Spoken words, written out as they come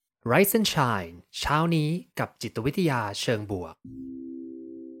Rise and Shine เช้านี้กับจิตวิทยาเชิงบวก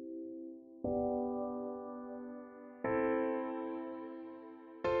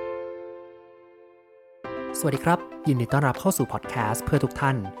สวัสดีครับยินดีต้อนรับเข้าสู่พอดแคสต์เพื่อทุกท่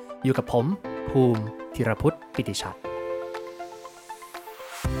านอยู่กับผมภูมิธีรพุทธปิติชัด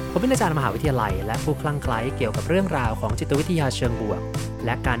ผมเป็นอาจารย์มหาวิทยาลัยและผู้คลั่งไคล้เกี่ยวกับเรื่องราวของจิตวิทยาเชิงบวกแล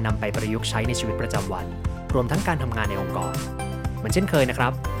ะการนำไปประยุกต์ใช้ในชีวิตประจำวันรวมทั้งการทำงานในองค์กรเหมือนเช่นเคยนะค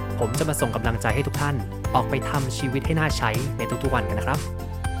รับผมจะมาส่งกำลังใจให้ทุกท่านออกไปทำชีวิตให้น่าใช้ในทุกๆวันกันนะครับ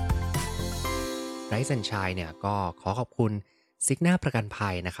ไรซ์แอนด์ชัยเนี่ยก็ขอขอบคุณซิกนาประกันภั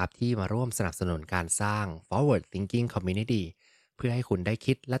ยนะครับที่มาร่วมสนับสนุนการสร้าง Forward Thinking Community เพื่อให้คุณได้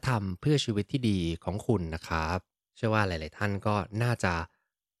คิดและทำเพื่อชีวิตที่ดีของคุณนะครับเชื่อว่าหลายๆท่านก็น่าจะ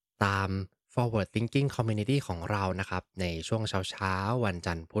ตาม Forward Thinking Community ของเรานะครับในช่วงเช้าๆวัน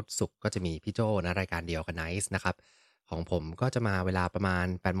จันทร์พุธศุกร์ก็จะมีพี่โจนะรายการเดียวกัน Nice นะครับของผมก็จะมาเวลาประมาณ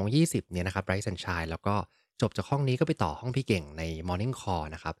 8:20 เนี่ยนะครับ Rise and Shine แล้วก็จบจากห้องนี้ก็ไปต่อห้องพี่เก่งใน Morning Call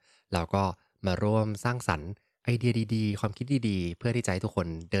นะครับแล้วก็มาร่วมสร้างสรรค์ไอเดียดีๆความคิดดีๆเพื่อที่จะให้ทุกคน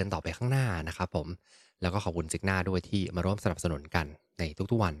เดินต่อไปข้างหน้านะครับผมแล้วก็ขอบคุณซิกนาด้วยที่มาร่วมสนับสนุนกันใน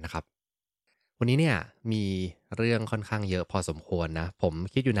ทุกๆวันนะครับวันนี้เนี่ยมีเรื่องค่อนข้างเยอะพอสมควรนะผม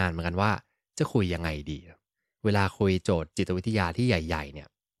คิดอยู่นานเหมือนกันว่าจะคุยยังไงดีเวลาคุยโจทย์จิตวิทยาที่ใหญ่ๆเนี่ย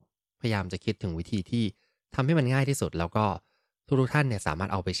พยายามจะคิดถึงวิธีที่ทำให้มันง่ายที่สุดแล้วก็ทุกๆท่านเนี่ยสามารถ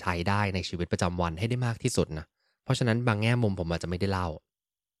เอาไปใช้ได้ในชีวิตประจำวันให้ได้มากที่สุดนะเพราะฉะนั้นบางแง่มุมผมอาจจะไม่ได้เล่า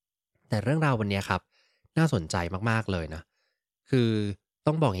แต่เรื่องราววันนี้ครับน่าสนใจมากๆเลยนะคือ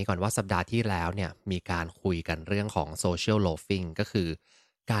ต้องบอกงี้ก่อนว่าสัปดาห์ที่แล้วเนี่ยมีการคุยกันเรื่องของ social loafing ก็คือ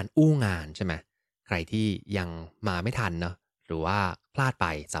การอู้งานใช่ไหมใครที่ยังมาไม่ทันเนาะหรือว่าพลาดไป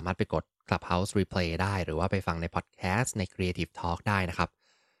สามารถไปกด Clubhouse Replay ได้หรือว่าไปฟังในพอดแคสต์ใน Creative Talk ได้นะครับ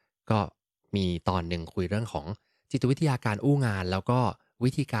ก็มีตอนหนึ่งคุยเรื่องของจิตวิทยาการอู้งานแล้วก็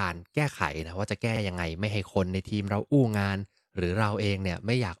วิธีการแก้ไขนะว่าจะแก้ยังไงไม่ให้คนในทีมเราอู้งานหรือเราเองเนี่ยไ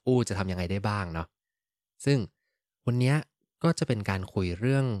ม่อยากอู้จะทำยังไงได้บ้างเนาะซึ่งวันเนี้ยก็จะเป็นการคุยเ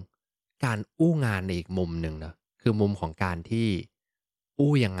รื่องการอู้งานในอีกมุมหนึ่งเนาะคือมุมของการที่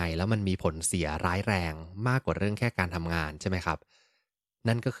อู้ยังไงแล้วมันมีผลเสียร้ายแรงมากกว่าเรื่องแค่การทำงานใช่ไหมครับ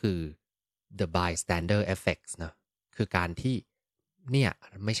นั่นก็คือ the bystander effects เนาะคือการที่เนี่ย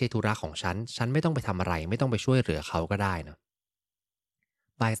ไม่ใช่ธุระของฉันไม่ต้องไปทำอะไรไม่ต้องไปช่วยเหลือเขาก็ได้เนาะ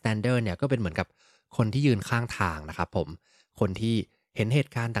bystander เนี่ยก็เป็นเหมือนกับคนที่ยืนข้างทางนะครับผมคนที่เห็นเห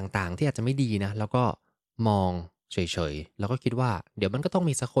ตุการณ์ต่างๆที่อาจจะไม่ดีนะแล้วก็มองเฉยๆแล้วก็คิดว่าเดี๋ยวมันก็ต้อง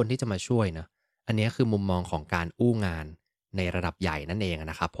มีสักคนที่จะมาช่วยนะอันนี้คือมุมมองของการอู้งานในระดับใหญ่นั่นเอง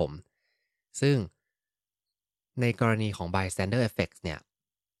นะครับผมซึ่งในกรณีของ bystander effect เนี่ย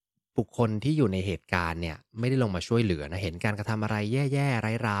บุคคลที่อยู่ในเหตุการณ์เนี่ยไม่ได้ลงมาช่วยเหลือนะเห็นการกระทำอะไรแย่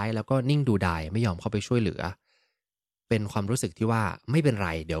ๆร้ายๆแล้วก็นิ่งดูดายไม่ยอมเข้าไปช่วยเหลือเป็นความรู้สึกที่ว่าไม่เป็นไร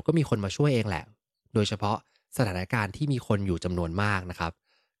เดี๋ยวก็มีคนมาช่วยเองแหละโดยเฉพาะสถานการณ์ที่มีคนอยู่จำนวนมากนะครับ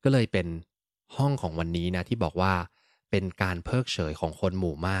ก็เลยเป็นห้องของวันนี้นะที่บอกว่าเป็นการเพิกเฉยของคนห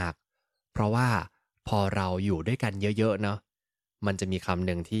มู่มากเพราะว่าพอเราอยู่ด้วยกันเยอะๆเนาะมันจะมีคำห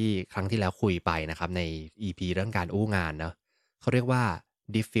นึ่งที่ครั้งที่แล้วคุยไปนะครับใน EP เรื่องการอู้งานเนาะ เขาเรียกว่า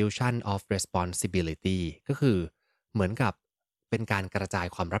diffusion of responsibility ก็คือเหมือนกับเป็นการกระจาย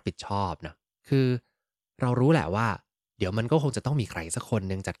ความรับผิดชอบนะคือเรารู้แหละว่าเดี๋ยวมันก็คงจะต้องมีใครสักคน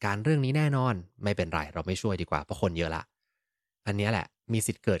หนึ่งจัดการเรื่องนี้แน่นอนไม่เป็นไรเราไม่ช่วยดีกว่าเพราะคนเยอะละอันนี้แหละมี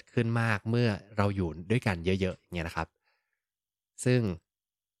สิทธิ์เกิดขึ้นมากเมื่อเราอยู่ด้วยกันเยอะๆอย่างเงี้ยนะครับซึ่ง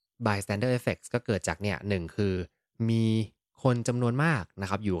bystander effects ก็เกิดจากเนี่ยหนึ่งคือมีคนจำนวนมากนะ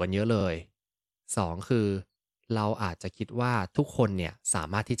ครับอยู่กันเยอะเลยสองคือเราอาจจะคิดว่าทุกคนเนี่ยสา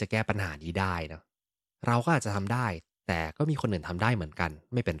มารถที่จะแก้ปัญหานี้ได้เนาะเราก็อาจจะทำได้แต่ก็มีคนอื่นทำได้เหมือนกัน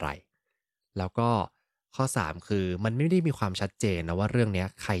ไม่เป็นไรแล้วก็ข้อ3คือมันไม่ได้มีความชัดเจนนะว่าเรื่องเนี้ย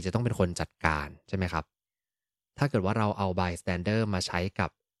ใครจะต้องเป็นคนจัดการใช่ไหมครับถ้าเกิดว่าเราเอา bystander มาใช้กับ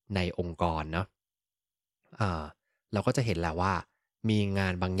ในองค์กรเนาะอ่า เราก็จะเห็นแล้วว่ามีงา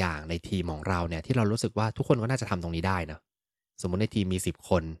นบางอย่างในทีมของเราเนี่ยที่เรารู้สึกว่าทุกคนก็น่าจะทำตรงนี้ได้นะสมมุติในทีมมี10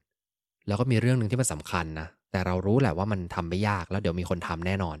คนแล้วก็มีเรื่องหนึ่งที่มันสำคัญนะแต่เรารู้แหละว่ามันทำไม่ยากแล้วเดี๋ยวมีคนทำแ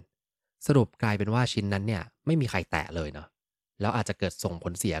น่นอนสรุปกลายเป็นว่าชิ้นนั้นเนี่ยไม่มีใครแตะเลยเนาะแล้วอาจจะเกิดส่งผ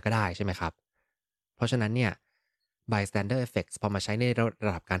ลเสียก็ได้ใช่ไหมครับเพราะฉะนั้นเนี่ย bystander effects พอมาใช้ในร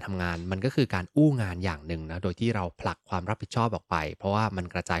ะดับการทำงานมันก็คือการอู้งานอย่างหนึ่งนะโดยที่เราผลักความรับผิดชอบออกไปเพราะว่ามัน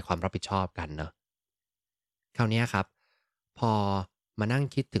กระจายความรับผิดชอบกันเนาะ คราวเนี้ยครับพอมานั่ง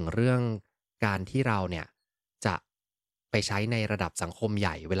คิดถึงเรื่องการที่เราเนี่ยจะไปใช้ในระดับสังคมให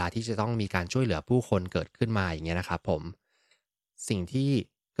ญ่เวลาที่จะต้องมีการช่วยเหลือผู้คนเกิดขึ้นมาอย่างเงี้ยนะครับผมสิ่งที่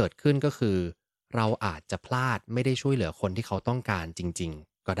เกิดขึ้นก็คือเราอาจจะพลาดไม่ได้ช่วยเหลือคนที่เขาต้องการจริง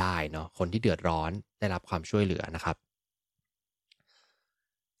ๆก็ได้เนาะคนที่เดือดร้อนได้รับความช่วยเหลือนะครับ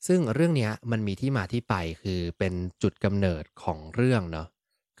ซึ่งเรื่องเนี้ยมันมีที่มาที่ไปคือเป็นจุดกำเนิดของเรื่องเนาะ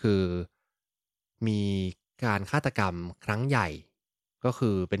คือมีการฆาตกรรมครั้งใหญ่ก็คื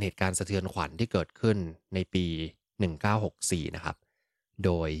อเป็นเหตุการณ์สะเทือนขวัญที่เกิดขึ้นในปี1964นะครับโ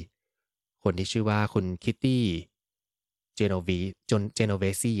ดยคนที่ชื่อว่าคุณคิตตี้เจโนวีจนเจโนเว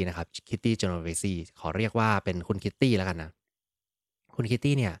ซีนะครับคิตตี้เจโนเวซีขอเรียกว่าเป็นคุณคิตตี้แล้วกันนะคุณคิต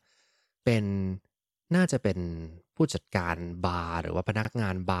ตี้เนี่ยเป็นน่าจะเป็นผู้จัดการบาร์หรือว่าพนักงา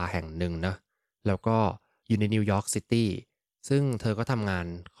นบาร์แห่งหนึ่งนะแล้วก็อยู่ในนิวยอร์กซิตี้ซึ่งเธอก็ทำงาน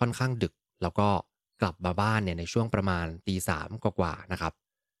ค่อนข้างดึกแล้วก็กลับมาบ้านเนี่ยในช่วงประมาณตีสามกว่าๆนะครับ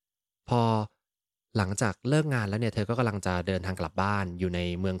พอหลังจากเลิกงานแล้วเนี่ยเธอก็กำลังจะเดินทางกลับบ้านอยู่ใน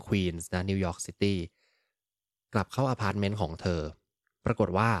เมืองควีนส์นะนิวยอร์กซิตี้กลับเข้าอพาร์ตเมนต์ของเธอปรากฏ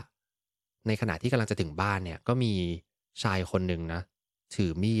ว่าในขณะที่กำลังจะถึงบ้านเนี่ยก็มีชายคนหนึ่งนะถื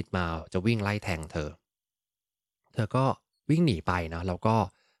อมีดมาจะวิ่งไล่แทงเธอ เธอก็วิ่งหนีไปเนาะแล้วก็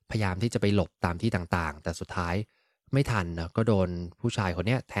พยายามที่จะไปหลบตามที่ต่างๆแต่สุดท้ายไม่ทันนะก็โดนผู้ชายคนเ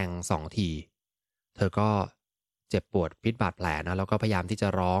นี้ยแทง2 ทีเธอก็เจ็บปวดพิษบาดแผลนะแล้วก็พยายามที่จะ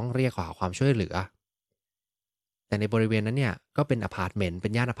ร้องเรียกขอความช่วยเหลือแต่ในบริเวณนั้นเนี่ยก็เป็นอพาร์ตเมนต์เป็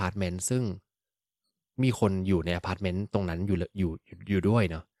นย่านอพาร์ตเมนต์ซึ่งมีคนอยู่ในอพาร์ตเมนต์ตรงนั้นอยู่ด้วย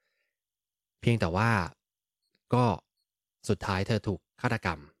เนาะเพียงแต่ว่าก็สุดท้ายเธอถูกฆาตกร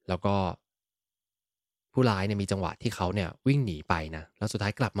รมแล้วก็ ผู้ร้ายเนี่ยมีจังหวะที่เขาเนี่ยวิ่งหนีไปนะแล้วสุดท้า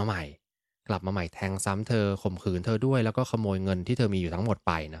ยกลับมาใหม่แทงซ้ำเธอข่มขืนเธอด้วยแล้วก็ขโมยเงินที่เธอมีอยู่ทั้งหมดไ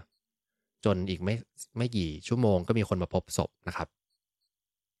ปนะจนอีกไม่กี่ชั่วโมงก็มีคนมาพบศพนะครับ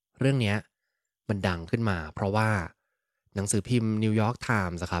เรื่องเนี้ยมันดังขึ้นมาเพราะว่าหนังสือพิมพ์นิวยอร์กไท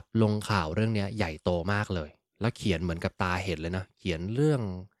มส์ครับลงข่าวเรื่องเนี้ยใหญ่โตมากเลยแล้วเขียนเหมือนกับตาเห็นเลยนะเขียนเรื่อง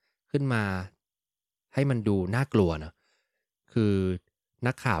ขึ้นมาให้มันดูน่ากลัวนะคือ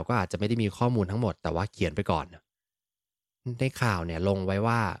นักข่าวก็อาจจะไม่ได้มีข้อมูลทั้งหมดแต่ว่าเขียนไปก่อน ในข่าวเนี่ยลงไว้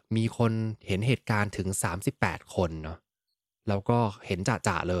ว่ามีคนเห็นเหตุการณ์ถึง38คนเนาะแล้วก็เห็นจ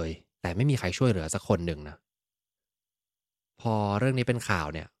ะๆเลยแต่ไม่มีใครช่วยเหลือสักคนหนึ่งนะพอเรื่องนี้เป็นข่าว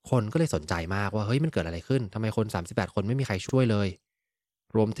เนี่ยคนก็เลยสนใจมากว่าเฮ้ยมันเกิดอะไรขึ้นทำไมคน38คนไม่มีใครช่วยเลย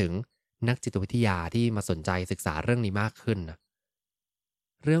รวมถึงนักจิตวิทยาที่มาสนใจศึกษาเรื่องนี้มากขึ้นนะ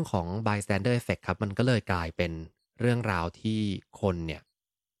เรื่องของ bystander effect ครับมันก็เลยกลายเป็นเรื่องราวที่คนเนี่ย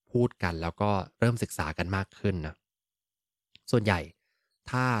พูดกันแล้วก็เริ่มศึกษากันมากขึ้นนะ ส่วนใหญ่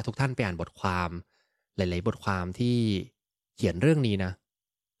ถ้าทุกท่านไปอ่านบทความหลายๆบทความที่เขียนเรื่องนี้นะ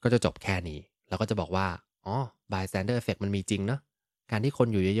ก็จะจบแค่นี้แล้วก็จะบอกว่าอ๋อ bystander effect มันมีจริงเนาะการที่คน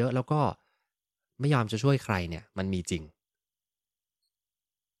อยู่เยอะๆแล้วก็ไม่ยอมจะช่วยใครเนี่ยมันมีจริง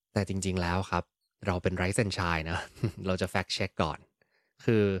แต่จริงๆแล้วครับเราเป็นไรซ์แอนชัยนะเราจะ fact check ก่อน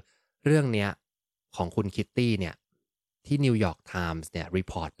คือเรื่องเนี้ยของคุณคิตตี้เนี่ยที่นิวยอร์กไทมส์เนี่ยรี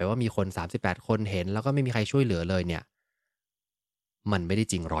พอร์ตไปว่ามีคน38คนเห็นแล้วก็ไม่มีใครช่วยเหลือเลยเนี่ย มันไม่ได้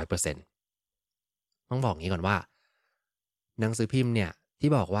จริง100%ต้องบอกงี้ก่อนว่าหนังสือพิมพ์เนี่ยที่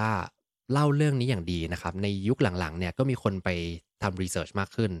บอกว่าเล่าเรื่องนี้อย่างดีนะครับในยุคหลังๆเนี่ยก็มีคนไปทำรีเสิร์ชมาก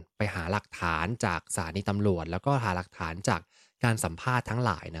ขึ้นไปหาหลักฐานจากสถานีตำรวจแล้วก็หาหลักฐานจากการสัมภาษณ์ทั้งห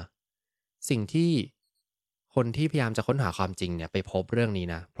ลายนะสิ่งที่คนที่พยายามจะค้นหาความจริงเนี่ยไปพบเรื่องนี้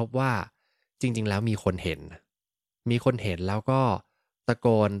นะพบว่าจริงๆแล้วมีคนเห็นแล้วก็ตะโก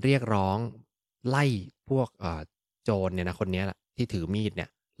นเรียกร้องไล่พวกโจรเนี่ยนะคนเนี้ยแหละที่ถือมีดเนี่ย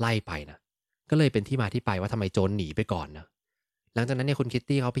ไล่ไปนะก็เลยเป็นที่มาที่ไปว่าทำไมโจรหนีไปก่อนนะหลังจากนั้นเนี่ยคุณคิต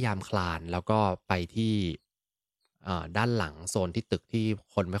ตี้เขาพยายามคลานแล้วก็ไปที่ด้านหลังโซนที่ตึกที่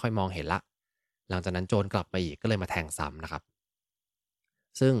คนไม่ค่อยมองเห็นละหลังจากนั้นโจรกลับมาอีกก็เลยมาแทงซ้ำนะครับ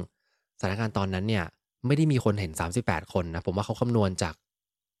ซึ่งสถานการณ์ตอนนั้นเนี่ยไม่ได้มีคนเห็น38คนนะผมว่าเขาคำนวณจาก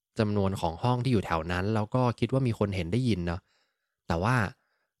จำนวนของห้องที่อยู่แถวนั้นแล้วก็คิดว่ามีคนเห็นได้ยินเนาะ แต่ว่า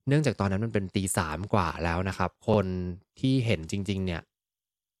เนื่องจากตอนนั้นมันเป็นตีสามกว่าแล้วนะครับคนที่เห็นจริงๆเนี่ย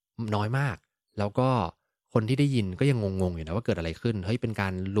น้อยมากแล้วก็คนที่ได้ยินก็ยังงงๆอยู่นะว่าเกิดอะไรขึ้นเฮ้ยเป็นกา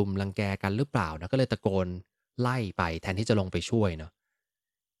รรุมรังแกกันหรือเปล่านะก็เลยตะโกนไล่ไปแทนที่จะลงไปช่วยเนาะ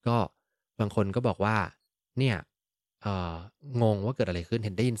ก็บางคนก็บอกว่าเนี่ยเอ่องงว่าเกิดอะไรขึ้นเ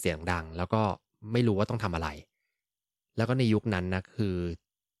ห็นได้ยินเสียงดังแล้วก็ไม่รู้ว่าต้องทำอะไรแล้วก็ในยุคนั้นนะคือ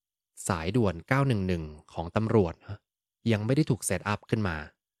สายด่วน911ของตำรวจ ยังไม่ได้ถูกเซตอัพขึ้นมา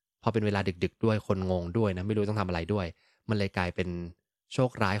พอเป็นเวลาดึกๆด้วยคนงงด้วยนะไม่รู้ต้องทำอะไรด้วยมันเลยกลายเป็นโช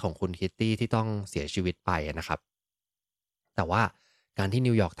คร้ายของคุณคิตตี้ที่ต้องเสียชีวิตไปนะครับแต่ว่าการที่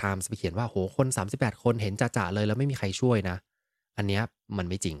นิวยอร์กไทมส์ไปเขียนว่าโหคน38คนเห็นจะๆเลยแล้วไม่มีใครช่วยนะอันเนี้ยมัน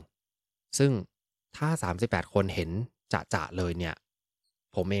ไม่จริงซึ่งถ้า38คนเห็นจะๆเลยเนี่ย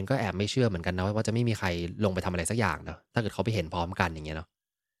ผมเองก็แอบไม่เชื่อเหมือนกันนะว่าจะไม่มีใครลงไปทำอะไรสักอย่างเนาะถ้าเกิดเขาไปเห็นพร้อมกันอย่างเงี้ยเนาะ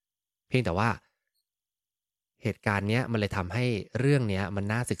เพียงแต่ว่า เหตุการณ์เนี้ยมันเลยทำให้เรื่องเนี้ยมัน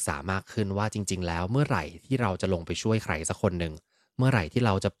น่าศึกษามากขึ้นว่าจริงๆแล้วเมื่อไหร่ที่เราจะลงไปช่วยใครสักคนหนึ่ง เมื่อไหร่ที่เ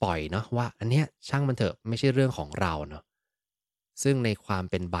ราจะปล่อยเนาะว่าอันเนี้ยช่างมันเถอะไม่ใช่เรื่องของเราเนาะซึ่งในความ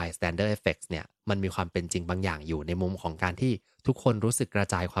เป็น bystander effect เนี่ยมันมีความเป็นจริงบางอย่างอยู่ในมุมของการที่ทุกคนรู้สึกกระ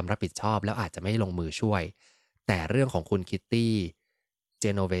จายความรับผิดชอบแล้วอาจจะไม่ลงมือช่วยแต่เรื่องของคุณคิตตี้เจ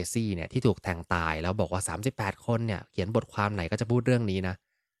โนเวซีเนี่ยที่ถูกแทงตายแล้วบอกว่า38คนเนี่ยเขียนบทความไหนก็จะพูดเรื่องนี้นะ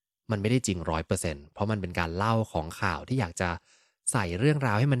มันไม่ได้จริง100%เปอร์เซ็นต์เพราะมันเป็นการเล่าของข่าวที่อยากจะใส่เรื่องร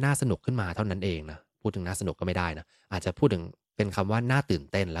าวให้มันน่าสนุกขึ้นมาเท่านั้นเองนะพูดถึงน่าสนุกก็ไม่ได้นะอาจจะพูดถึงเป็นคำว่าน่าตื่น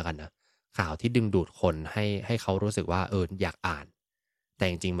เต้นแล้วกันนะข่าวที่ดึงดูดคนให้เขารู้สึกว่าอยากอ่านแต่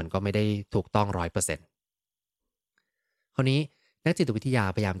จริงๆมันก็ไม่ได้ถูกต้อง100%คราวนี้นักจิตวิทยา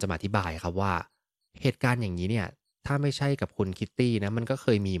พยายามจะมาอธิบายครับว่าเหตุการณ์อย่างนี้เนี่ยถ้าไม่ใช่กับคุณคิตตี้นะมันก็เค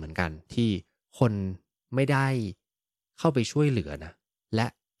ยมีเหมือนกันที่คนไม่ได้เข้าไปช่วยเหลือนะและ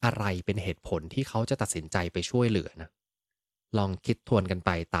อะไรเป็นเหตุผลที่เขาจะตัดสินใจไปช่วยเหลือนะลองคิดทวนกันไป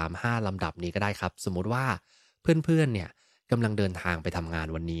ตาม5ลำดับนี้ก็ได้ครับสมมุติว่าเพื่อนๆเนี่ยกำลังเดินทางไปทำงาน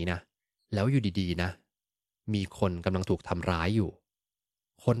วันนี้นะแล้วอยู่ดีๆนะมีคนกำลังถูกทำร้ายอยู่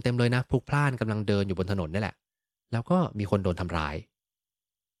คนเต็มเลยนะพลุกพล่านกำลังเดินอยู่บนถนนนี่แหละ แล้วก็มีคนโดนทำร้าย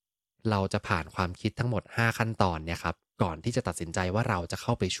เราจะผ่านความคิดทั้งหมด5ขั้นตอนเนี่ยครับก่อนที่จะตัดสินใจว่าเราจะเข้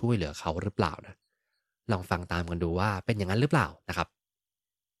าไปช่วยเหลือเขาหรือเปล่านะลองฟังตามกันดูว่าเป็นอย่างนั้นหรือเปล่านะครับ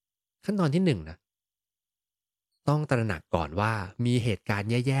ขั้นตอนที่1นะต้องตระหนักก่อนว่ามีเหตุการณ์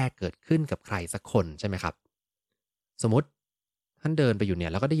แย่ๆเกิดขึ้นกับใครสักคนใช่ไหมครับสมมติท่านเดินไปอยู่เนี่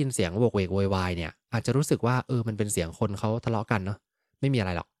ยแล้วก็ได้ยินเสียงโวกเวกโวยวายเนี่ยอาจจะรู้สึกว่ามันเป็นเสียงคนเขาทะเลาะกันเนาะไม่มีอะไ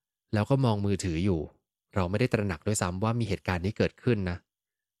รหรอกแล้วก็มองมือถืออยู่เราไม่ได้ตระหนักด้วยซ้ำว่ามีเหตุการณ์นี้เกิดขึ้นนะ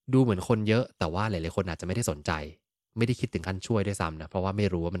ดูเหมือนคนเยอะแต่ว่าหลายๆคนอาจจะไม่ได้สนใจไม่ได้คิดถึงขั้นช่วยด้วยซ้ำนะเพราะว่าไม่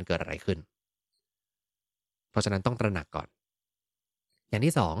รู้ว่ามันเกิดอะไรขึ้นเพราะฉะนั้นต้องตระหนักก่อนอย่าง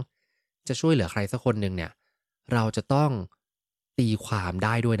ที่2จะช่วยเหลือใครสักคนหนึ่งเนี่ยเราจะต้องตีความไ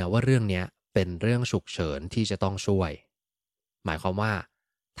ด้ด้วยนะว่าเรื่องเนี้ยเป็นเรื่องฉุกเฉินที่จะต้องช่วยหมายความว่า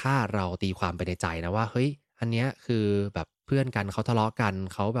ถ้าเราตีความไปในใจนะว่าเฮ้ยอันเนี้ยคือแบบเพื่อนกันเขาทะเลาะกัน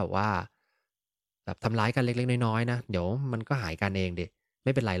เขาแบบว่าแบบทำร้ายกันเล็กๆน้อยๆนะเดี๋ยวมันก็หายกันเองดิไ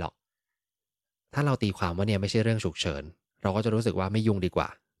ม่เป็นไรหรอก ถ้าเราตีความว่าเนี่ยไม่ใช่เรื่องฉุกเฉินเราก็จะรู้สึกว่าไม่ยุ่งดีกว่า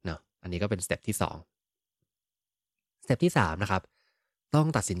เนาะอันนี้ก็เป็นสเต็ปที่2สเต็ปที่3นะครับต้อง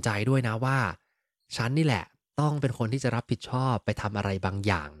ตัดสินใจด้วยนะว่าฉันนี่แหละต้องเป็นคนที่จะรับผิดชอบไปทำอะไรบาง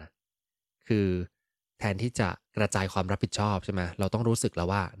อย่างนะคือแทนที่จะกระจายความรับผิดชอบใช่ไหมเราต้องรู้สึกแล้ว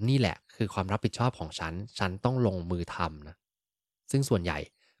ว่านี่แหละคือความรับผิดชอบของฉันต้องลงมือทำนะซึ่งส่วนใหญ่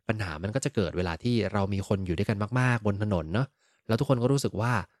ปัญหามันก็จะเกิดเวลาที่เรามีคนอยู่ด้วยกันมากๆบนถนนเนาะแล้วทุกคนก็รู้สึกว่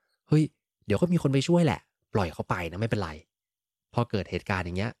าเฮ้ย เดี๋ยวก็มีคนไปช่วยแหละปล่อยเขาไปนะไม่เป็นไรพอเกิดเหตุการณ์อ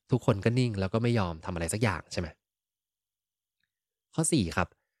ย่างเงี้ยทุกคนก็นิ่งแล้วก็ไม่ยอมทำอะไรสักอย่างใช่ไหมข้อ4ครับ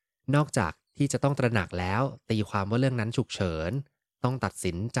นอกจากที่จะต้องตระหนักแล้วตีความว่าเรื่องนั้นฉุกเฉินต้องตัด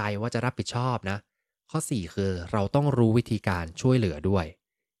สินใจว่าจะรับผิดชอบนะข้อ4คือเราต้องรู้วิธีการช่วยเหลือด้วย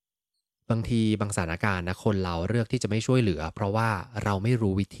บางทีบางสถานการณ์นะคนเราเลือกที่จะไม่ช่วยเหลือเพราะว่าเราไม่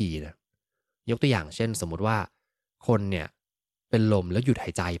รู้วิธีนะยกตัวอย่างเช่นสมมุติว่าคนเนี่ยเป็นลมแล้วหยุดหา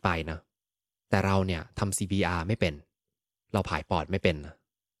ยใจไปนะ แต่เราเนี่ยทำ CPR ไม่เป็นเราผายปอดไม่เป็น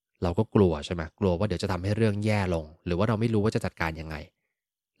เราก็กลัวใช่ไหมกลัวว่าเดี๋ยวจะทำให้เรื่องแย่ลงหรือว่าเราไม่รู้ว่าจะจัดการยังไง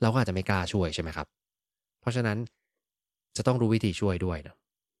เราก็อาจจะไม่กล้าช่วยใช่ไหมครับเพราะฉะนั้นจะต้องรู้วิธีช่วยด้วยเนาะ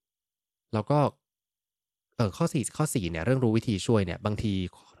แล้วก็ข้อสี่เนี่ยเรื่องรู้วิธีช่วยเนี่ยบางที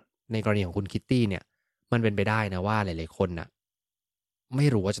ในกรณีของคุณคิตตี้เนี่ยมันเป็นไปได้นะว่าหลายๆคนน่ะไม่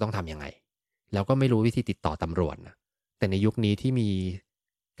รู้ว่าจะต้องทำยังไงแล้วก็ไม่รู้วิธีติดต่อตำรวจนะแต่ในยุคนี้ที่มี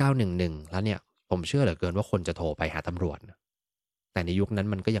911แล้วเนี่ยผมเชื่อเหลือเกินว่าคนจะโทรไปหาตำรวจนะแต่ในยุคนั้น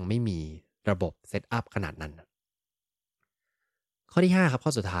มันก็ยังไม่มีระบบเซตอัปขนาดนั้นนะข้อที่5ครับข้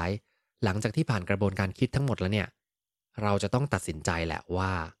อสุดท้ายหลังจากที่ผ่านกระบวนการคิดทั้งหมดแล้วเนี่ยเราจะต้องตัดสินใจแหละว่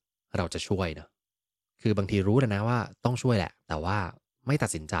าเราจะช่วยเนาะ คือบางทีรู้แล้วนะว่าต้องช่วยแหละแต่ว่าไม่ตัด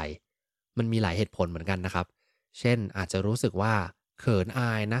สินใจมันมีหลายเหตุผลเหมือนกันนะครับเช่นอาจจะรู้สึกว่าเขินอ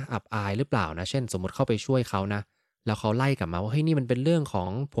ายนะอับอายหรือเปล่านะเช่นสมมุติเข้าไปช่วยเขานะแล้วเขาไล่กลับมาว่าเฮ้ยนี่มันเป็นเรื่องของ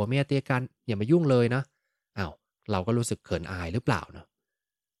ผัวเมียเตียกันอย่ามายุ่งเลยนะอ้าวเราก็รู้สึกเขินอายหรือเปล่าเนาะ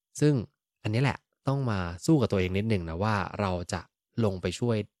ซึ่งอันนี้แหละต้องมาสู้กับตัวเองนิดหนึ่งนะว่าเราจะลงไปช่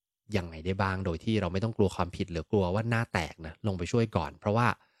วยยังไงได้บ้างโดยที่เราไม่ต้องกลัวความผิดหรือกลัวว่าหน้าแตกนะลงไปช่วยก่อนเพราะว่า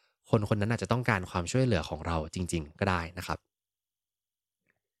คนคนนั้นอาจจะต้องการความช่วยเหลือของเราจริงๆก็ได้นะครับ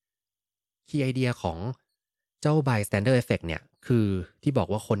คีย์ไอเดียของเจ้า bystander effect เนี่ยคือที่บอก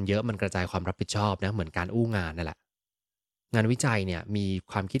ว่าคนเยอะมันกระจายความรับผิดชอบนะเหมือนการอู้งานนั่นแหละงานวิจัยเนี่ยมี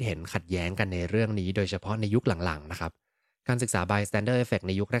ความคิดเห็นขัดแย้งกันในเรื่องนี้โดยเฉพาะในยุคหลังๆนะครับการศึกษา bystander effect ใ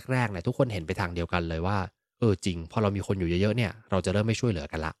นยุคแรกๆเนี่ยทุกคนเห็นไปทางเดียวกันเลยว่าจริงพอเรามีคนอยู่เยอะๆเนี่ยเราจะเริ่มไม่ช่วยเหลือ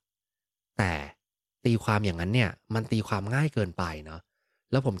กันละ แต่ตีความอย่างนั้นเนี่ยมันตีความง่ายเกินไปเนาะ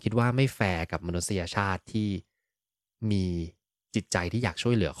แล้วผมคิดว่าไม่แฟร์กับมนุษยชาติที่มี จิตใจที่อยากช่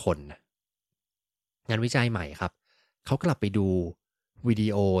วยเหลือคนนะงานวิจัยใหม่ครับเขากลับไปดูวิดี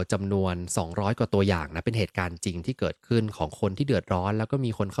โอจำนวน200กว่าตัวอย่างนะเป็นเหตุการณ์จริงที่เกิดขึ้นของคนที่เดือดร้อนแล้วก็มี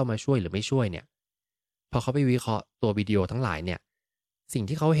คนเข้ามาช่วยหรือไม่ช่วยเนี่ยพอเขาไปวิเคราะห์ตัววิดีโอทั้งหลายเนี่ยสิ่ง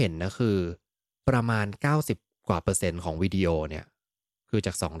ที่เขาเห็นนะคือประมาณ90กว่าเปอร์เซ็นต์ของวิดีโอเนี่ยคือจ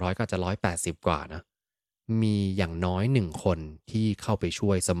าก200ก็อาจจะ180กว่านะมีอย่างน้อย1คนที่เข้าไปช่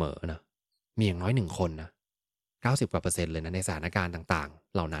วยเสมอนะมีอย่างน้อย1คนนะ90กว่าเปอร์เซ็นต์เลยนะในสถานการณ์ต่าง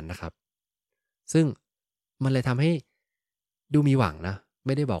ๆเหล่านั้นนะครับ ซึ่งมันเลยทำให้ดูมีหวังนะไ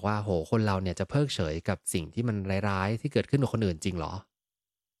ม่ได้บอกว่าโหคนเราเนี่ยจะเพิกเฉยกับสิ่งที่มันร้ายๆที่เกิดขึ้นกับคนอื่นจริงเหรอ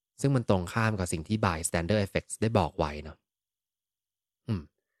ซึ่งมันตรงข้ามกับสิ่งที่ bystander effects ได้บอกไว้เนาะอืม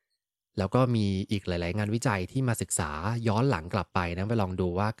แล้วก็มีอีกหลายๆงานวิจัยที่มาศึกษาย้อนหลังกลับไปนะไปลองดู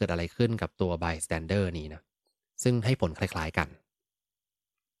ว่าเกิดอะไรขึ้นกับตัว bystander นี้นะซึ่งให้ผลคล้ายๆกัน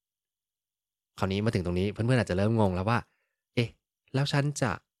คราวนี้มาถึงตรงนี้เพื่อนๆอาจจะเริ่มงงแล้วว่าเอ๊ะแล้วฉันจ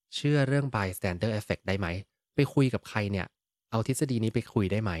ะเชื่อเรื่อง bystander effect ได้ไหมไปคุยกับใครเนี่ยเอาทฤษฎีนี้ไปคุย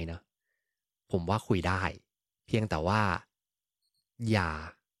ได้ไหมเนาะ ผมว่าคุยได้เพียงแต่ว่าอย่า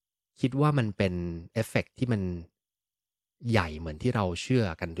คิดว่ามันเป็นเอฟเฟกต์ที่มันใหญ่เหมือนที่เราเชื่อ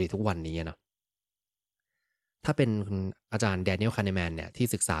กันในทุกวันนี้เนาะถ้าเป็นคุณอาจารย์ Daniel Kahneman เนี่ยที่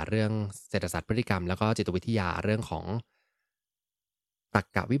ศึกษาเรื่องเศรษฐศาสตร์พฤติกรรมแล้วก็จิตวิทยาเรื่องของตรร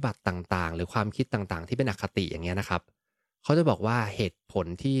กะวิบัติต่างๆหรือความคิดต่างๆที่เป็นอคติอย่างเงี้ยนะครับเขาจะบอกว่าเหตุผล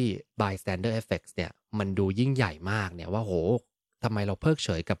ที่ bystander effects เนี่ยมันดูยิ่งใหญ่มากเนี่ยว่าโหทำไมเราเพิกเฉ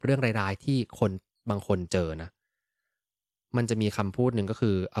ยกับเรื่องร้ายๆที่คนบางคนเจอนะ มันจะมีคำพูดหนึ่งก็คื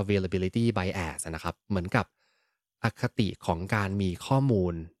อ availability bias อะนะครับเหมือนกับอคติของการมีข้อมู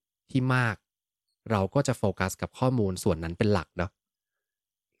ลที่มากเราก็จะโฟกัสกับข้อมูลส่วนนั้นเป็นหลักเนาะ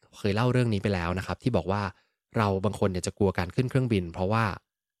เคยเล่าเรื่องนี้ไปแล้วนะครับที่บอกว่าเราบางคนเนี่ยจะกลัวการขึ้นเครื่องบินเพราะว่า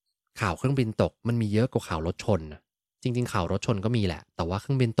ข่าวเครื่องบินตกมันมีเยอะกว่าข่าวรถชนน่ะจริงๆข่าวรถชนก็มีแหละแต่ว่าเค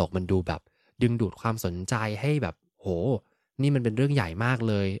รื่องบินตกมันดูแบบดึงดูดความสนใจให้แบบโอ้โฮนี่มันเป็นเรื่องใหญ่มาก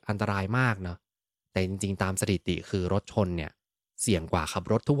เลยอันตรายมากเนาะ แต่จริงๆตามสถิติคือรถชนเนี่ยเสี่ยงกว่าขับ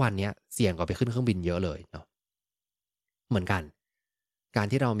รถทุกวันเนี้ยเสี่ยงกว่าไปขึ้นเครื่องบินเยอะเลยเนาะเหมือนกันการ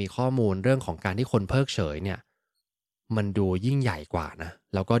ที่เรามีข้อมูลเรื่องของการที่คนเพิกเฉยเนี่ยมันดูยิ่งใหญ่กว่านะ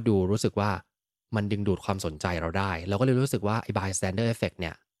แล้วก็ดูรู้สึกว่ามันดึงดูดความสนใจเราได้เราก็เลยรู้สึกว่าไอ้ bystander effect เ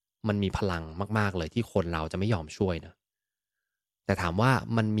นี่ยมันมีพลังมากๆเลยที่คนเราจะไม่ยอมช่วยนะแต่ถามว่า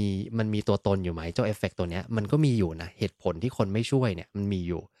มันมีตัวตนอยู่ไหมเจ้าเอฟเฟกต์ตัวเนี้ยมันก็มีอยู่นะเหตุผลที่คนไม่ช่วยเนี่ยมันมี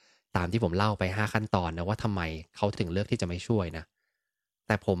อยู่ ตามที่ผมเล่าไป5ขั้นตอนนะว่าทำไมเขาถึงเลือกที่จะไม่ช่วยนะแ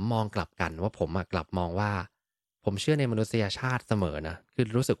ต่ผมมองกลับกันว่าผมอะกลับมองว่าผมเชื่อในมนุษยชาติเสมอนะคือ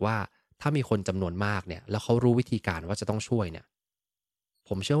รู้สึกว่าถ้ามีคนจำนวนมากเนี่ยแล้วเขารู้วิธีการว่าจะต้องช่วยเนี่ยผ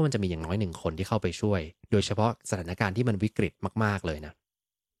มเชื่อว่ามันจะมีอย่างน้อย1คนที่เข้าไปช่วยโดยเฉพาะสถานการณ์ที่มันวิกฤตมากๆเลยนะ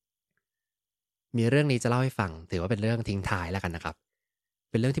มีเรื่องนี้จะเล่าให้ฟังถือว่าเป็นเรื่องทิ้งท้ายแล้วกันนะครับ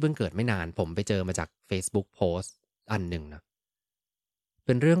เป็นเรื่องที่เพิ่งเกิดไม่นานผมไปเจอมาจากเฟซบุ๊กโพสต์อันหนึ่งนะ เ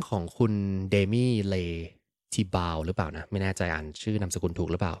ป็นเรื่องของคุณเดมี่เลทีบาวหรือเปล่านะไม่แน่ใจอ่านชื่อนามสกุลถูก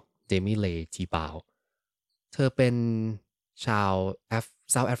หรือเปล่าเดมี่เลทีบาวเธอเป็นชาว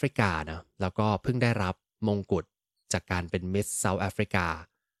เซาท์แอฟริกานะแล้วก็เพิ่งได้รับมงกุฎจากการเป็นมิสเซาท์แอฟริกา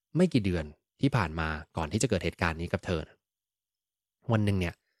ไม่กี่เดือนที่ผ่านมาก่อนที่จะเกิดเหตุการณ์นี้กับเธอนะวันหนึ่งเ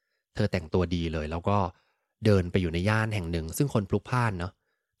นี่ยเธอแต่งตัวดีเลยแล้วก็เดินไปอยู่ในย่านแห่งหนึ่งซึ่งคนพลุกพล่านเนาะ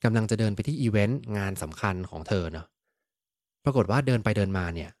กำลังจะเดินไปที่อีเวนต์งานสำคัญของเธอเนาะ ปรากฏว่าเดินไปเดินมา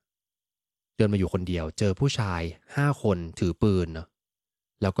เนี่ยเดินมาอยู่คนเดียวเจอผู้ชาย5 คนถือปืนเนาะ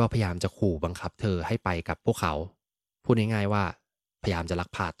แล้วก็พยายามจะขู่บังคับเธอให้ไปกับพวกเขาพูดง่ายๆว่าพยายามจะลัก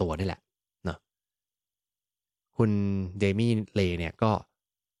พาตัวนี่แหละเนาะคุณเดมี่เลเนี่ยก็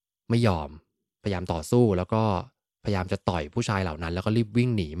ไม่ยอมพยายามต่อสู้แล้วก็พยายามจะต่อยผู้ชายเหล่านั้นแล้วก็รีบวิ่ง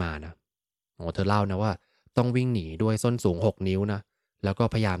หนีมานะโอ้เธอเล่านะว่าต้องวิ่งหนีด้วยส้นสูง6 นิ้วนะ แล้วก็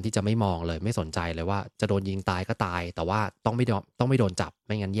พยายามที่จะไม่มองเลยไม่สนใจเลยว่าจะโดนยิงตายก็ตายแต่ว่าต้องไม่โดนจับไ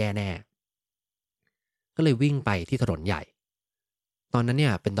ม่งั้นแย่แน่ก็เลยวิ่งไปที่ถนนใหญ่ตอนนั้นเนี่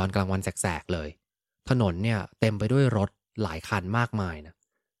ยเป็นตอนกลางวันแสกๆเลยถนนเนี่ยเต็มไปด้วยรถหลายคันมากมายนะ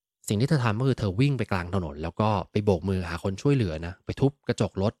สิ่งที่เธอทำก็คือเธอวิ่งไปกลางถนนแล้วก็ไปโบกมือหาคนช่วยเหลือนะไปทุบกระจ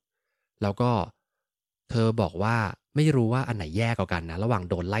กรถแล้วก็เธอบอกว่าไม่รู้ว่าอันไหนแย่กว่ากันนะระหว่าง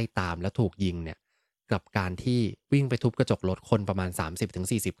โดนไล่ตามแล้วถูกยิงเนี่ย กับการที่วิ่งไปทุบกระจกรถคนประมาณ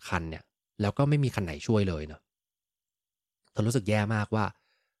30-40คันเนี่ยแล้วก็ไม่มีคันไหนช่วยเลยเนาะเธอรู้สึกแย่มากว่า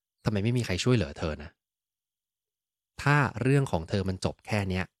ทำไมไม่มีใครช่วยเหลือเธอนะถ้าเรื่องของเธอมันจบแค่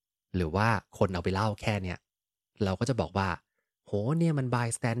เนี้ยหรือว่าคนเอาไปเล่าแค่เนี้ยเราก็จะบอกว่าโหเนี่ยมัน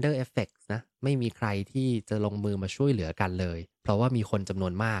bystander effect นะไม่มีใครที่จะลงมือมาช่วยเหลือกันเลยเพราะว่ามีคนจำนว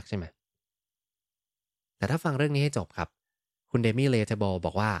นมากใช่ไหมแต่ถ้าฟังเรื่องนี้ให้จบครับคุณเดมี่เลเทเบิลบ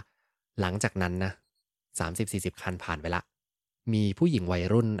อกว่าหลังจากนั้นนะ30-40คันผ่านไปละ มีผู้หญิงวัย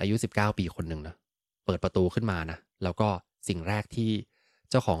รุ่นอายุ19ปีคนหนึ่งนะเปิดประตูขึ้นมานะแล้วก็สิ่งแรกที่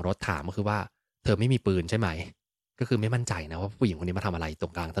เจ้าของรถถามก็คือว่าเธอไม่มีปืนใช่ไหมก็คือไม่มั่นใจนะว่าผู้หญิงคนนี้มาทำอะไรตร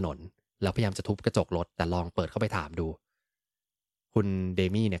งกลางถนนแล้วพยายามจะทุบกระจกรถแต่ลองเปิดเข้าไปถามดูคุณเด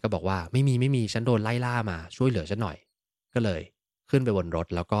มี่เนี่ยก็บอกว่าไม่มีฉันโดนไล่ล่ามาช่วยเหลือฉันหน่อยก็เลยขึ้นไปบนรถ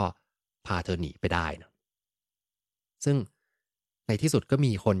แล้วก็พาเธอหนีไปได้นะซึ่งในที่สุดก็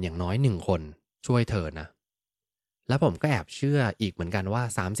มีคนอย่างน้อย1 คนช่วยเธอนะ แล้วผมก็แอบเชื่ออีกเหมือนกันว่า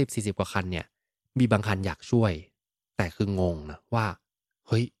30-40กว่าคันเนี่ยมีบางคันอยากช่วยแต่คืองงนะว่าเ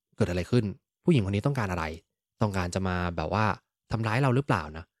ฮ้ยเกิดอะไรขึ้นผู้หญิงคนนี้ต้องการอะไรต้องการจะมาแบบว่าทำร้ายเราหรือเปล่า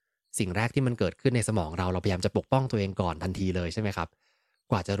นะสิ่งแรกที่มันเกิดขึ้นในสมองเราพยายามจะปกป้องตัวเองก่อนทันทีเลยใช่ไหมครับ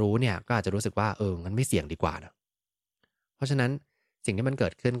กว่าจะรู้เนี่ยก็อาจจะรู้สึกว่างั้นไม่เสี่ยงดีกว่านะเพราะฉะนั้นสิ่งที่มันเกิ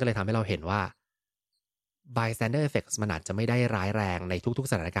ดขึ้นก็เลยทำให้เราเห็นว่า bystander effects มันอาจจะไม่ได้ร้ายแรงในทุก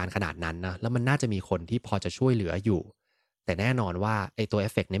ๆสถานการณ์ขนาดนั้นนะแล้วมันน่าจะมีคนที่พอจะช่วยเหลืออยู่แต่แน่นอนว่าไอ้ตัวเอ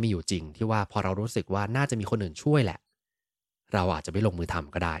ฟเฟกต์นี้มีอยู่จริงที่ว่าพอเรารู้สึกว่าน่าจะมีคนอื่นช่วยแหละเราอาจจะไม่ลงมือท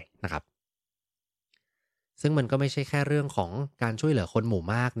ำก็ได้นะครับซึ่งมันก็ไม่ใช่แค่เรื่องของการช่วยเหลือคนหมู่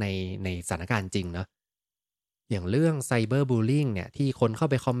มากในสถานการณ์จริงเนาะอย่างเรื่อง cyberbullying เนี่ยที่คนเข้า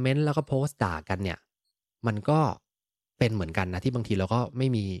ไปคอมเมนต์แล้วก็โพสต์ด่ากันเนี่ยมันก็เป็นเหมือนกันนะที่บางทีเราก็ไม่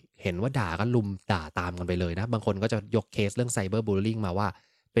มีเห็นว่าด่าก็ลุมด่าตามกันไปเลยนะบางคนก็จะยกเคสเรื่อง cyberbullying มาว่า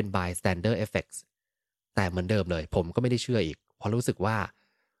เป็น bystander effects แต่เหมือนเดิมเลยผมก็ไม่ได้เชื่ออีกเพราะรู้สึกว่า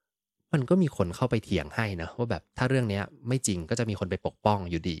มันก็มีคนเข้าไปเถียงให้นะว่าแบบถ้าเรื่องเนี้ยไม่จริงก็จะมีคนไปปกป้อง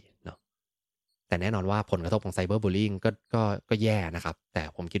อยู่ดีเนาะแต่แน่นอนว่าผลกระทบของ cyberbullying ก็แย่นะครับแต่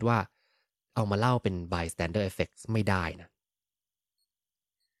ผมคิดว่าเอามาเล่าเป็น bystander effects ไม่ได้นะ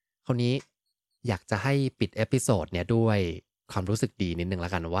คราวนี้อยากจะให้ปิดเอพิโซดเนี่ยด้วยความรู้สึกดีนิดนึงแล้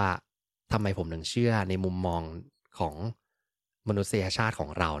วกันว่าทำไมผมถึงเชื่อในมุมมองของมนุษยชาติของ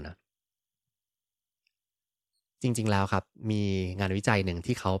เรานะ จริงๆแล้วครับมีงานวิจัยหนึ่ง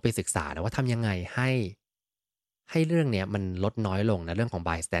ที่เขาไปศึกษานะว่าทำยังไงให้เรื่องเนี้ยมันลดน้อยลงนะเรื่องของ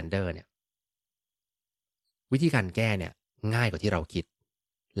bystander เนี่ยวิธีการแก้เนี่ยง่ายกว่าที่เราคิด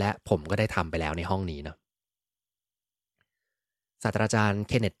และผมก็ได้ทำไปแล้วในห้องนี้เนาะศาสตราจารย์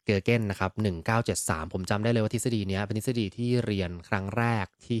เคนเนตเกอร์เกนนะครับ1973ผมจำได้เลยว่าทฤษฎีเนี้ยเป็นทฤษฎีที่เรียนครั้งแรก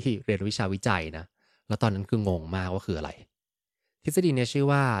ที่เรียนวิชาวิจัยนะแล้วตอนนั้นคืองงมากว่าคืออะไร ทฤษฎีเนี้ยชื่อ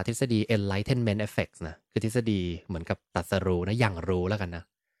ว่าทฤษฎี Enlightenment Effects นะคือทฤษฎีเหมือนกับตรัสรู้นะอย่างรู้แล้วกันนะ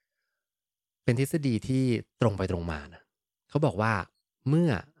เป็นทฤษฎีที่ตรงไปตรงมานะเขาบอกว่าเมื่อ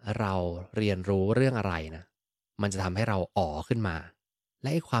เราเรียนรู้เรื่องอะไรนะมันจะทำให้เราอ๋อขึ้นมาและ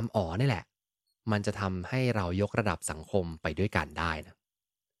ไอ้ความอ๋อนี่แหละมันจะทำให้เรายกระดับสังคมไปด้วยกันได้นะ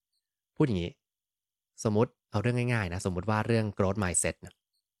พูดอย่างนี้สมมติเอาเรื่องง่ายๆนะสมมติว่าเรื่อง growth mindset นะ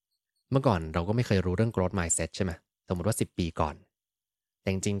เมื่อก่อนเราก็ไม่เคยรู้เรื่อง growth mindset ใช่ไหมสมมติว่า10ปีก่อน แต่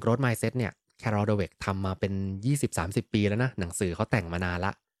จริงๆ growth mindset เนี่ย Carol Dweck ทำมาเป็น20-30ปีแล้วนะหนังสือเขาแต่งมานานล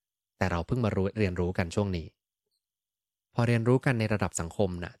ะแต่เราเพิ่งมาเรียนรู้กันช่วงนี้พอเรียนรู้กันในระดับสังคม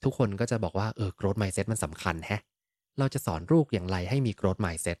นะทุกคนก็จะบอกว่าgrowth mindset มันสำคัญแฮะเราจะสอนลูกอย่างไรให้มี growth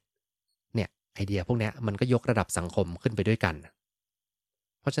mindset เนี่ยไอเดียพวกเนี้ยมันก็ยกระดับสังคมขึ้นไปด้วยกัน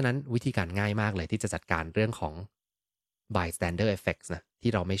เพราะฉะนั้นวิธีการง่ายมากเลยที่จะจัดการเรื่องของ bystander effects นะ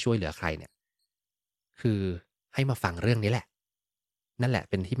ที่เราไม่ช่วยเหลือใครเนี่ยคือให้มาฟังเรื่องนี้แหละ นั่นแหละ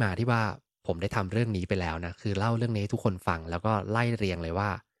เป็นที่มาที่ว่าผมได้ทำเรื่องนี้ไปแล้วนะคือเล่าเรื่องนี้ให้ทุกคนฟังแล้วก็ไล่เรียงเลยว่า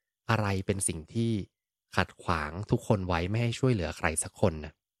อะไรเป็นสิ่งที่ขัดขวางทุกคนไว้ไม่ให้ช่วยเหลือใครสักคนน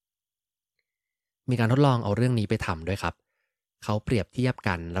ะมีการทดลองเอาเรื่องนี้ไปทำด้วยครับเขาเปรียบเทียบ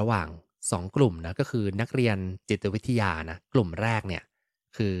กันระหว่าง2กลุ่มนะก็คือนักเรียนจิตวิทยานะกลุ่มแรกเนี่ย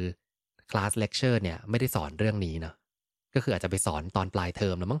คือคลาสเลคเชอร์เนี่ยไม่ได้สอนเรื่องนี้นะก็คืออาจจะไปสอนตอนปลายเทอ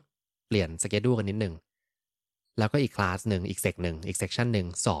มแล้วมั้งเปลี่ยนสเกดูกันนิดหนึ่ง แล้วก็อีกคลาสหนึ่งอีกเซกหนึ่งอีกเซกชันหนึ่ง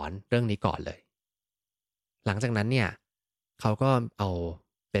สอนเรื่องนี้ก่อนเลยหลังจากนั้นเนี่ยเขาก็เอา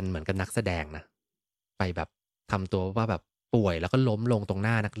เป็นเหมือนกับนักแสดงนะไปแบบทำตัวว่าแบบป่วยแล้วก็ล้มลงตรงห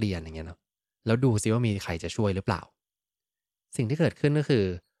น้านักเรียนอย่างเงี้ยเนาะแล้วดูซิว่ามีใครจะช่วยหรือเปล่าสิ่งที่เกิดขึ้นก็คือ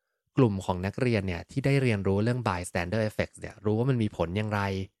กลุ่มของนักเรียนเนี่ยที่ได้เรียนรู้เรื่อง bystander effects เนี่ยรู้ว่ามันมีผลอย่างไร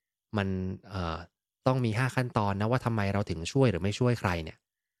มันต้องมี5ขั้นตอนนะว่าทำไมเราถึงช่วยหรือไม่ช่วยใครเนี่ย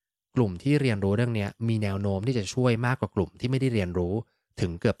กลุ่มที่เรียนรู้เรื่องนี้มีแนวโน้มที่จะช่วยมากกว่ากลุ่มที่ไม่ได้เรียนรู้ถึ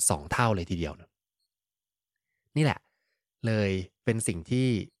งเกือบ2เท่าเลยทีเดียวนะนี่แหละเลยเป็นสิ่งที่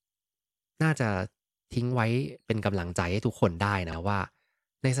น่าจะทิ้งไว้เป็นกำลังใจให้ทุกคนได้นะว่า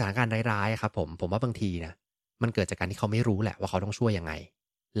ในสถานการณ์ร้ายๆครับผมว่าบางทีนะมันเกิดจากการที่เขาไม่รู้แหละว่าเขาต้องช่วยยังไง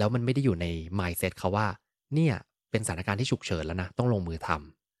แล้วมันไม่ได้อยู่ใน mindset เขาว่าเนี่ยเป็นสถานการณ์ที่ฉุกเฉินแล้วนะต้องลงมือท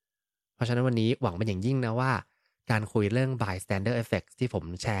ำเพราะฉะนั้นวันนี้หวังเป็นอย่างยิ่งนะว่า การคุยเรื่อง bystander effects ที่ผม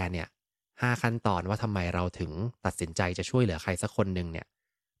แชร์เนี่ย5ขั้นตอนว่าทำไมเราถึงตัดสินใจจะช่วยเหลือใครสักคนหนึ่งเนี่ย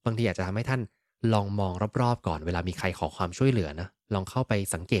บางทีอาจจะทำให้ท่าน ลองมองรอบๆก่อนเวลามีใครขอความช่วยเหลือนะลองเข้าไป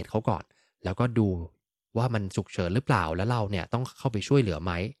สังเกตเขาก่อนแล้วก็ดูว่ามันฉุกเฉินหรือเปล่าแล้วเราเนี่ยต้องเข้าไปช่วยเหลือไห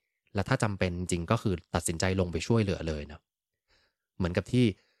มแล้วถ้าจำเป็นจริงก็คือตัดสินใจลงไปช่วยเหลือเลยเนาะเหมือนกับที่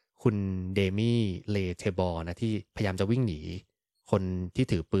คุณเดมี่เลเทบอร์นะที่พยายามจะวิ่งหนีคนที่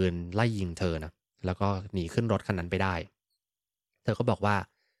ถือปืนไล่ยิงเธอนะแล้วก็หนีขึ้นรถคันนั้นไปได้เธอก็บอกว่า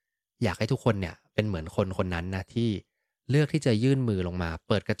อยากให้ทุกคนเนี่ยเป็นเหมือนคนคนนั้นนะที่เลือกที่จะยื่นมือลงมา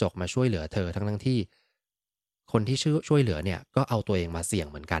เปิดกระจกมาช่วยเหลือเธอทั้งที่คนที่ช่วยเหลือเนี่ยก็เอาตัวเองมาเสี่ยง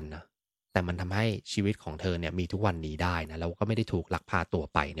เหมือนกันนะแต่มันทำให้ชีวิตของเธอเนี่ยมีทุกวันนี้ได้นะแล้วก็ไม่ได้ถูกลักพาตัว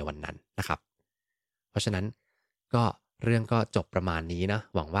ไปในวันนั้นนะครับเพราะฉะนั้นก็เรื่องก็จบประมาณนี้นะ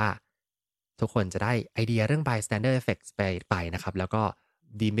หวังว่าทุกคนจะได้ไอเดียเรื่อง bystander effect ไปนะครับแล้วก็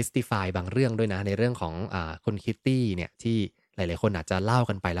demystify บางเรื่องด้วยนะในเรื่องของคุณคิตตี้เนี่ยที่หลายๆคนอาจจะเล่า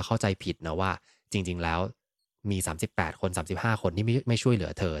กันไปแล้วเข้าใจผิดนะว่าจริงๆแล้วมี38คน35คนที่ไม่ช่วยเหลื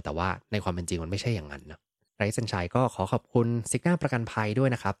อเธอแต่ว่าในความเป็นจริงมันไม่ใช่อย่างนั้นนะไรซ์ Sunshine ก็ขอขอบคุณ Cigna ประกันภัยด้วย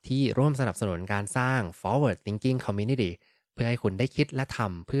นะครับที่ร่วมสนับสนุนการสร้าง Forward Thinking Community เพื่อให้คุณได้คิดและท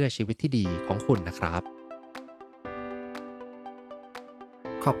ำเพื่อชีวิตที่ดีของคุณนะครับ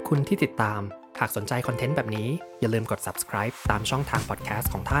ขอบคุณที่ติดตามหากสนใจคอนเทนต์แบบนี้อย่าลืมกด subscribe ตามช่องทาง podcast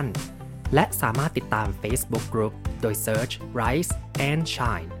ของท่านและสามารถติดตาม Facebook Group โดย search Rise and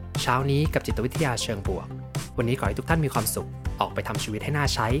Shine เช้านี้กับจิตวิทยาเชิงบวกวันนี้ขอให้ทุกท่านมีความสุขออกไปทำชีวิตให้น่า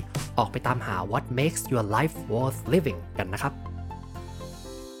ใช้ออกไปตามหา what makes your life worth living กันนะครับ